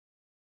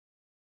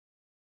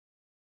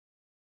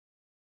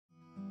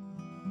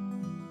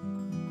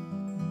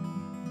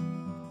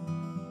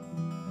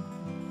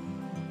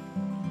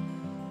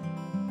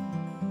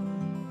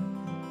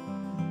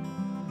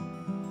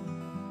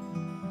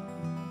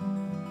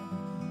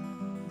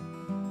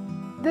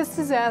This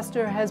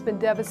disaster has been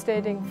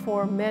devastating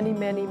for many,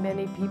 many,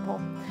 many people.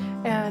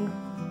 And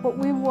what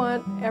we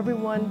want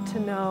everyone to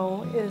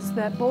know is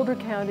that Boulder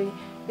County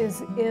is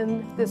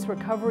in this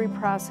recovery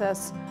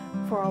process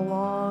for a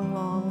long,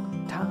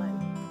 long time.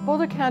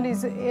 Boulder County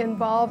is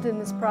involved in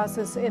this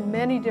process in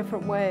many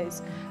different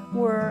ways.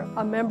 We're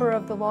a member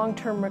of the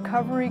long-term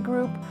recovery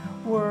group.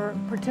 We're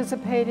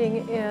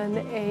participating in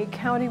a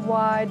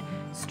county-wide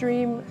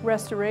stream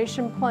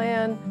restoration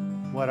plan.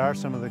 What are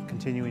some of the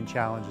continuing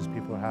challenges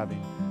people are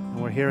having?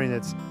 And we're hearing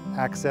it's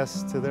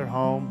access to their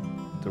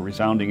home. The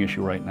resounding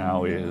issue right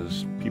now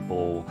is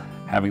people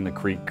having the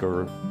creek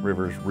or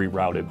rivers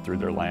rerouted through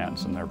their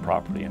lands and their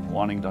property and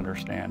wanting to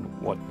understand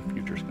what the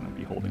future is going to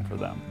be holding for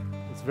them.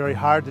 It's very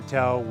hard to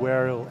tell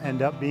where it'll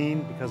end up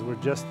being because we're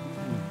just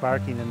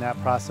embarking in that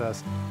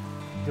process.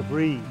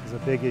 Debris is a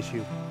big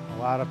issue. A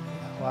lot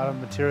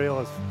of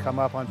material has come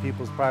up on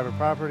people's private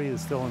property,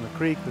 is still in the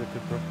creek that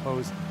could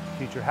propose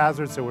future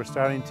hazards, so we're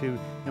starting to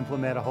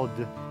implement a whole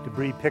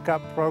debris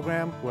pickup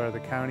program where the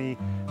county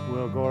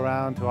will go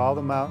around to all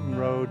the mountain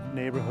road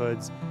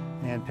neighborhoods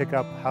and pick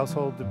up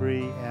household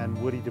debris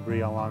and woody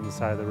debris along the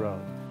side of the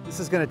road. This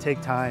is going to take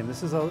time.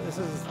 This is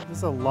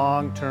a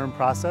long-term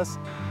process,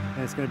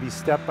 and it's going to be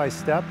step by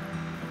step,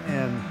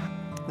 and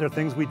there are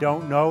things we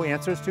don't know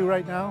answers to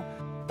right now.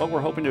 What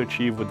we're hoping to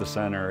achieve with the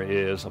center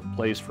is a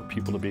place for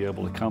people to be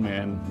able to come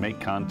in, make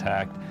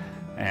contact,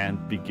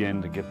 and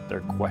begin to get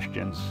their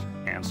questions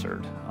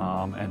answered,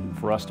 and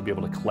for us to be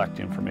able to collect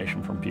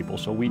information from people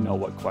so we know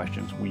what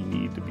questions we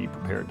need to be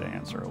prepared to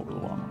answer over the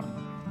long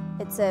run.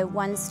 It's a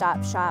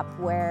one-stop shop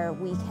where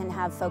we can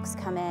have folks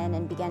come in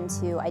and begin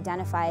to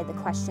identify the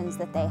questions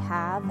that they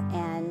have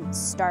and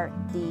start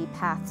the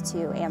path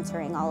to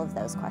answering all of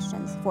those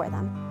questions for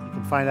them. You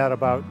can find out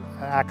about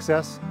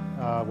access,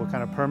 what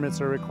kind of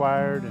permits are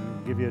required,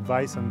 and give you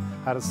advice on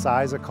how to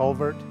size a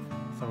culvert.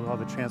 Some of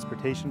the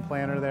transportation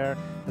planner there,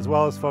 as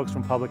well as folks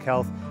from public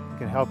health who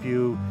can help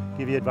you,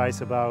 give you advice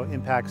about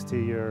impacts to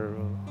your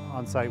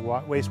on-site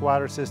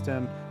wastewater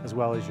system as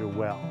well as your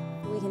well.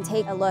 We can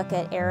take a look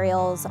at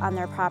aerials on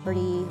their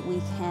property.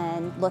 We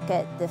can look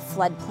at the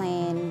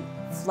floodplain,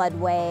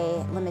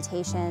 floodway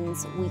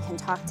limitations. We can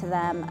talk to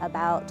them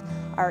about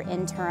our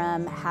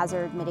interim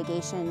hazard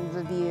mitigation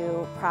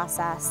review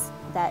process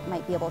that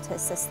might be able to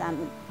assist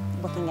them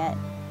looking at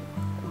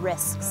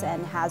risks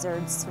and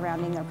hazards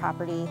surrounding their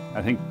property.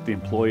 I think the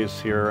employees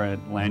here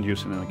at Land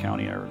Use and in the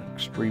county are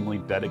extremely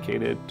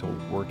dedicated to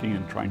working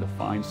and trying to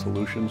find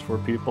solutions for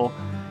people,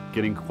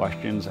 getting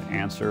questions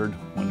answered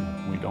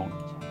when we don't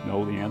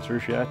know the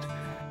answers yet.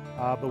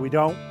 But we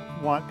don't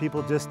want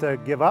people just to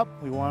give up.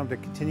 We want them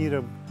to continue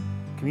to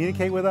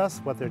communicate with us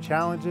what their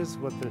challenges,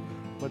 what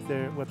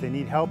they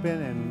need help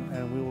in,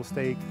 and we will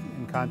stay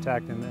in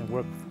contact and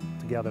work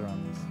together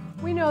on this.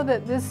 We know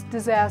that this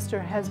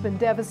disaster has been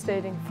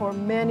devastating for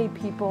many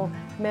people,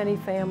 many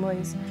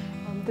families.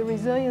 The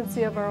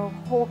resiliency of our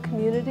whole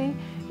community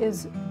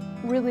is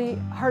really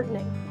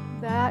heartening.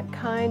 That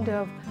kind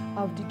of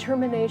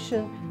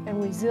determination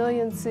and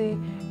resiliency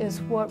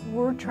is what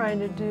we're trying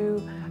to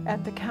do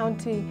at the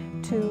county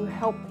to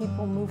help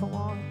people move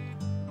along.